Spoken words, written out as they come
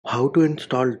How to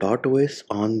install .os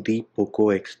on the Poco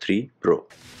X3 Pro.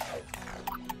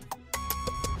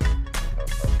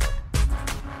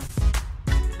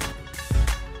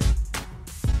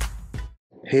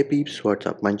 Hey peeps, what's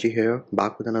up? Manchi here,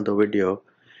 back with another video.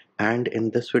 And in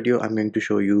this video, I'm going to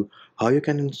show you how you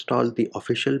can install the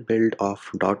official build of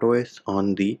 .os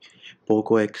on the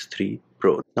Poco X3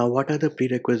 Pro. Now, what are the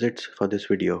prerequisites for this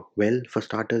video? Well, for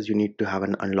starters, you need to have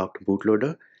an unlocked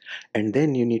bootloader, and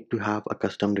then you need to have a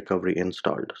custom recovery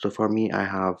installed. So for me, I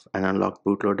have an unlocked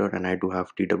bootloader and I do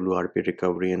have TWRP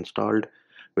recovery installed.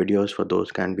 Videos for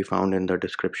those can be found in the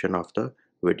description of the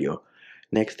video.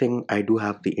 Next thing, I do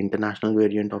have the international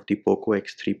variant of the Poco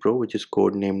X3 Pro, which is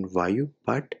codenamed Vayu,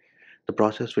 but the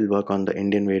process will work on the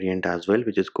Indian variant as well,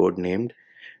 which is codenamed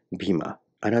Bhima.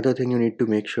 Another thing you need to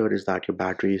make sure is that your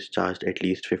battery is charged at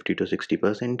least 50 to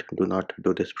 60%. Do not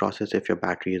do this process if your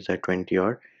battery is at 20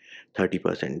 or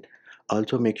 30%.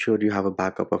 Also make sure you have a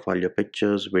backup of all your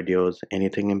pictures, videos,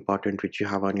 anything important which you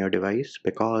have on your device,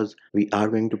 because we are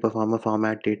going to perform a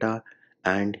format data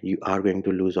and you are going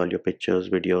to lose all your pictures,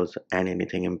 videos, and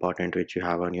anything important which you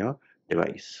have on your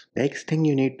device. Next thing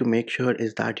you need to make sure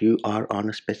is that you are on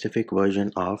a specific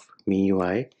version of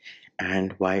MIUI.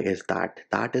 And why is that?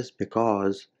 That is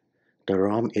because the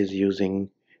ROM is using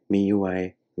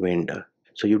MIUI vendor.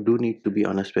 So you do need to be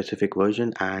on a specific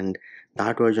version, and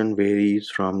that version varies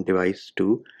from device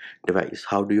to device.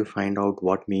 How do you find out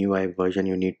what MIUI version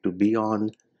you need to be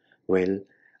on? Well,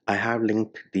 I have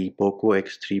linked the Poco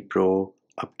X3 Pro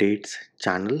updates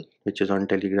channel, which is on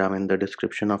Telegram, in the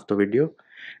description of the video.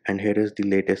 And here is the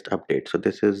latest update. So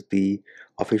this is the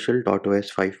official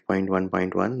 .os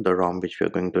 5.1.1, the ROM which we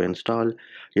are going to install.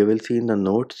 You will see in the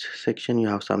notes section you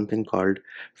have something called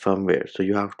firmware. So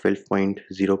you have 12.0.4.0,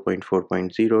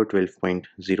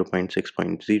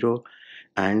 12.0.6.0,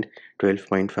 and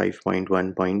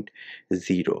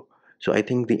 12.5.1.0. So I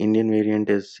think the Indian variant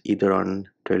is either on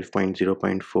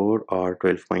 12.0.4 or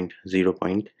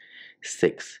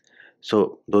 12.0.6.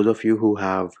 So those of you who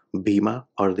have Bhima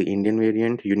or the Indian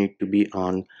variant, you need to be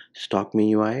on stock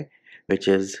MIUI, which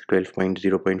is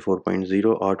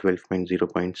 12.0.4.0 or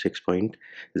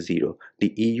 12.0.6.0.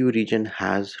 The EU region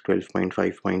has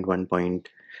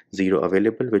 12.5.1.0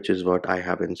 available, which is what I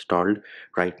have installed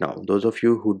right now. Those of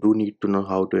you who do need to know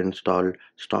how to install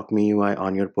stock MIUI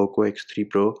on your Poco X3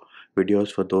 Pro,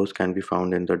 videos for those can be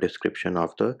found in the description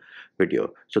of the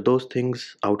video. So those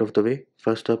things out of the way,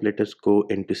 first up, let us go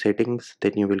into settings.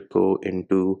 Then you will go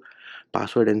into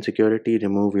password and security,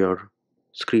 remove your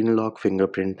screen lock,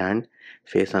 fingerprint, and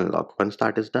face unlock. Once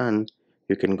that is done,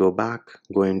 you can go back,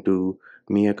 go into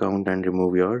Me account and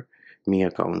remove your Me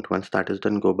account. Once that is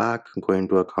done, go back, go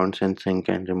into accounts and sync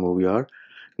and remove your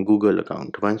Google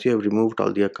account. Once you have removed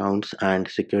all the accounts and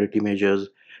security measures,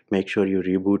 make sure you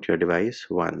reboot your device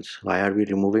once. Why are we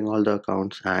removing all the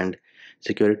accounts and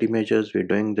security measures? We're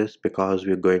doing this because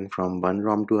we're going from one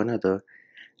ROM to another,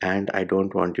 and I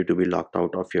don't want you to be locked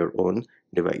out of your own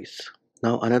device.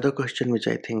 Now, another question which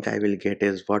I think I will get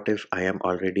is, what if I am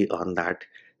already on that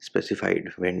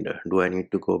specified vendor? Do I need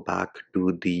to go back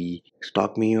to the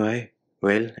stock MIUI?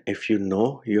 Well, if you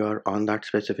know you're on that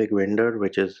specific vendor,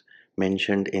 which is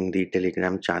mentioned in the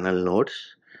Telegram channel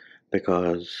notes,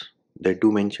 because they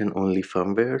do mention only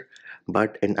firmware,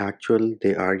 but in actual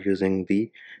they are using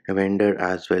the vendor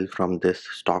as well from this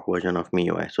stock version of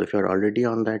MIUI. So if you're already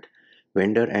on that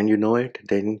vendor and you know it,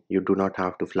 then you do not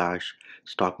have to flash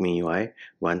stock MIUI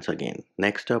once again.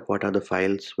 Next up, what are the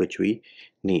files which we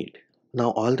need?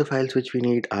 Now all the files which we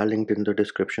need are linked in the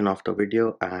description of the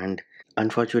video, and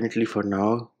unfortunately for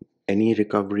now, any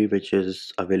recovery which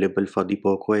is available for the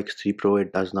Poco X3 Pro,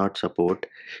 it does not support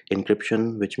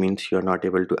encryption, which means you're not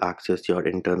able to access your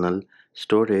internal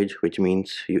storage, which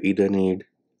means you either need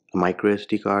a micro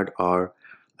SD card or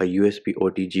a USB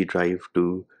OTG drive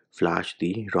to flash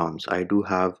the ROMs. I do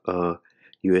have a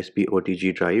USB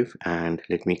OTG drive, and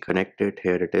let me connect it.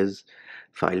 Here it is,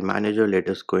 file manager. Let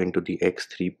us go into the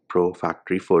X3 Pro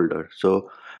factory folder.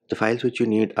 So the files which you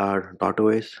need are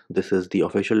 .os. This is the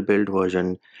official build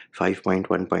version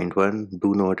 5.1.1.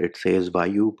 Do note it says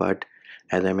Vayu, but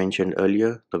as I mentioned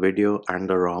earlier, the video and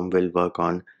the ROM will work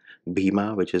on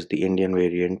Bhima, which is the Indian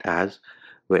variant as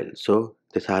well. So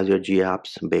this has your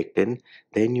GApps baked in.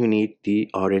 Then you need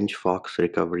the Orange Fox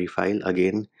recovery file.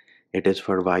 Again, it is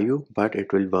for Vayu, but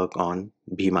it will work on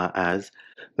Bhima as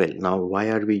well. Now, why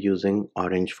are we using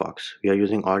Orange Fox? We are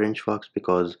using Orange Fox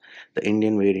because the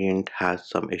Indian variant has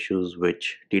some issues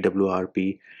which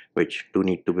TWRP, which do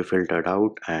need to be filtered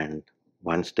out, and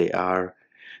once they are,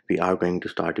 we are going to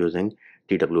start using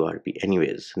TWRP.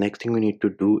 Anyways, next thing we need to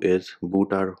do is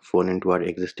boot our phone into our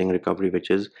existing recovery, which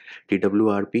is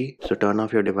TWRP. So turn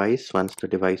off your device. Once the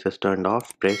device is turned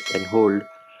off, press and hold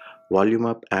volume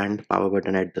up and power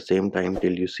button at the same time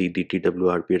till you see the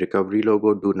TWRP recovery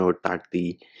logo. Do note that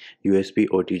the USB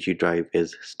OTG drive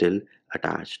is still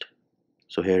attached.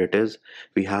 So here it is,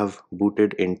 we have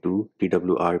booted into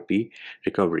TWRP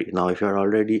recovery. Now if you're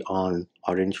already on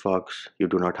Orange Fox, you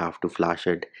do not have to flash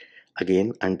it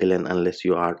again until and unless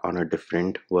you are on a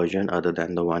different version other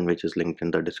than the one which is linked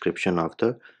in the description of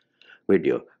the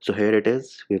video. So here it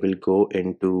is, we will go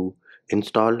into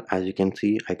install. As you can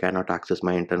see, I cannot access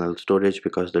my internal storage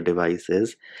because the device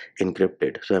is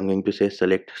encrypted. So I'm going to say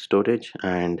select storage,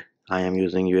 and I am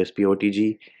using USB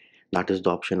OTG. That is the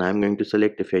option I'm going to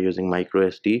select. If you're using micro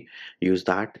SD, use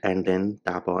that and then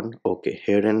tap on OK.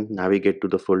 Herein navigate to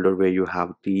the folder where you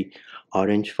have the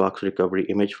Orange Fox recovery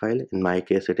image file. In my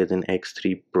case, it is in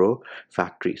X3 Pro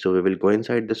factory. So we will go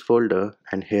inside this folder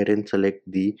and herein select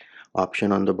the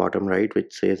option on the bottom right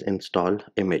which says install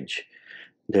image.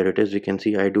 There it is. You can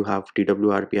see I do have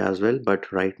TWRP as well,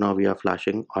 but right now we are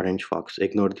flashing Orange Fox.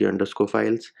 Ignore the underscore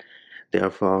files. They are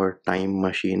for Time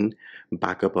Machine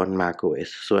backup on Mac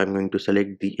OS. So I'm going to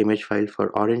select the image file for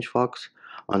Orange Fox.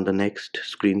 On the next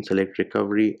screen, select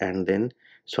recovery and then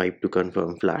swipe to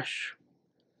confirm flash.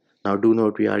 Now do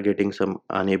note we are getting some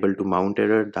unable to mount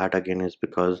error. That again is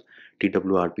because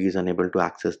TWRP is unable to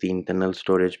access the internal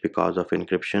storage because of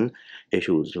encryption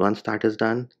issues. Once that is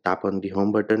done, tap on the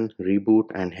home button, reboot,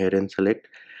 and herein select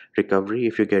recovery.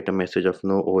 If you get a message of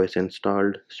no OS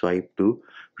installed, swipe to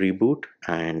reboot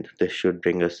and this should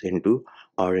bring us into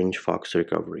Orange Fox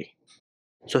recovery.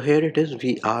 So here it is,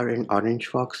 we are in Orange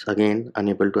Fox, again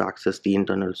unable to access the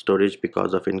internal storage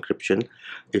because of encryption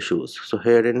issues. So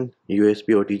here in USB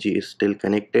OTG is still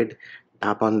connected.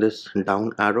 Tap on this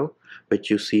down arrow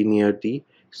which you see near the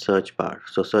search bar.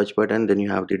 So search button, then you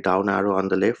have the down arrow on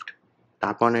the left.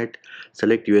 Tap on it,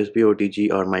 select USB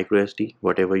OTG or micro SD,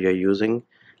 whatever you're using.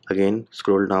 Again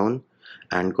scroll down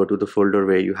and go to the folder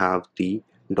where you have the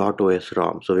 .os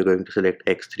ROM. So we're going to select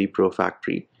X3 Pro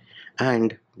factory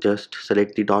and just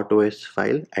select the .os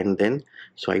file and then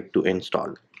swipe to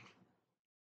install.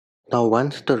 Now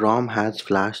once the ROM has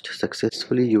flashed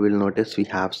successfully, you will notice we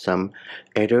have some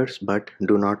errors, but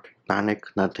do not panic,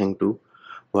 nothing to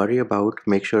worry about.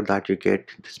 Make sure that you get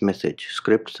this message,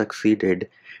 script succeeded,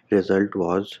 result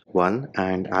was 1,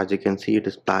 and as you can see it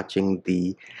is patching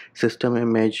the system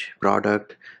image,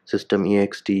 product, system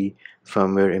ext,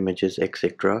 firmware images,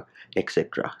 etc,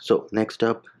 etc. So next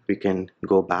up we can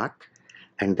go back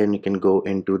and then you can go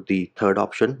into the third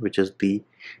option which is the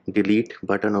delete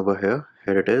button over here.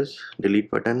 Here it is,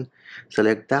 delete button.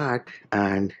 Select that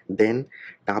and then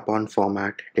tap on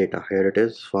format data. Here it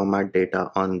is, format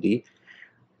data on the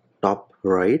top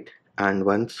right, and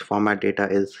once format data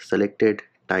is selected,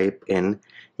 type in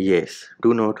yes.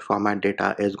 Do note format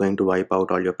data is going to wipe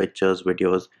out all your pictures,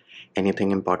 videos,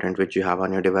 anything important which you have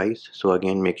on your device. So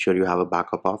again, make sure you have a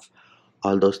backup of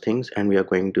all those things, and we are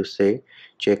going to say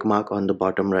check mark on the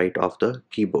bottom right of the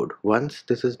keyboard. Once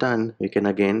this is done, we can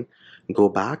again go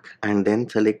back and then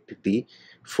select the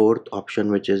fourth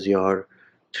option which is your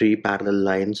three parallel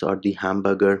lines or the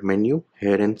hamburger menu.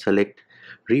 Herein select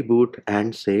reboot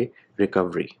and say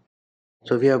recovery.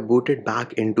 So we have booted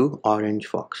back into Orange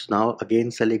Fox. Now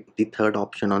again select the third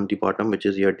option on the bottom which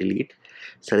is your delete.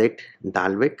 Select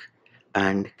Dalvik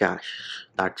and cache.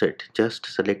 That's it. Just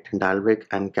select Dalvik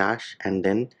and cache and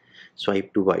then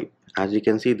swipe to wipe. As you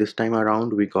can see, this time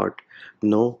around we got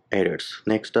no errors.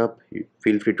 Next up,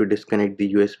 feel free to disconnect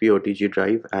the USB OTG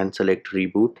drive and select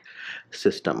reboot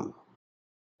system.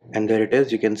 And there it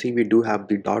is. You can see we do have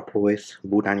the .os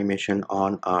boot animation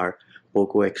on our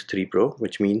Poco X3 Pro,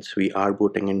 which means we are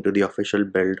booting into the official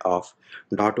build of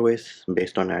 .os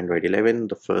based on Android 11.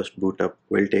 The first boot up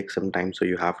will take some time, so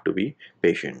you have to be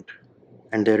patient.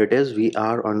 And there it is, we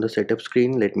are on the setup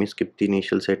screen. Let me skip the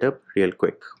initial setup real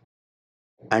quick.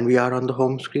 And we are on the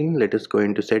home screen. Let us go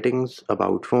into settings,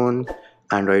 about phone.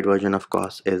 Android version of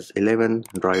course is 11,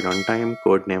 Droid on time,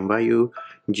 codename Vayu,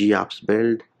 GApps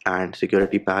build, and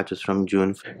security patch is from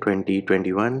June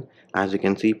 2021. As you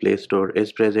can see, Play Store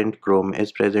is present, Chrome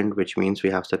is present, which means we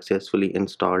have successfully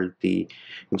installed the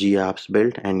GApps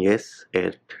build, and yes,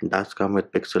 it does come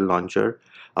with Pixel Launcher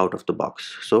out of the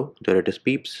box. So there it is,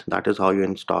 peeps. That is how you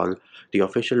install the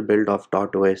official build of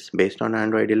 .os based on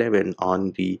Android 11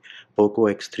 on the Poco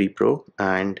X3 Pro,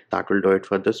 and that will do it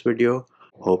for this video.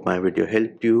 Hope my video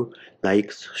helped you.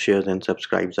 Likes, shares and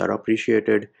subscribes are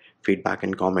appreciated. Feedback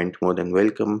and comment more than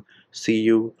welcome. See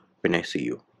you when I see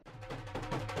you.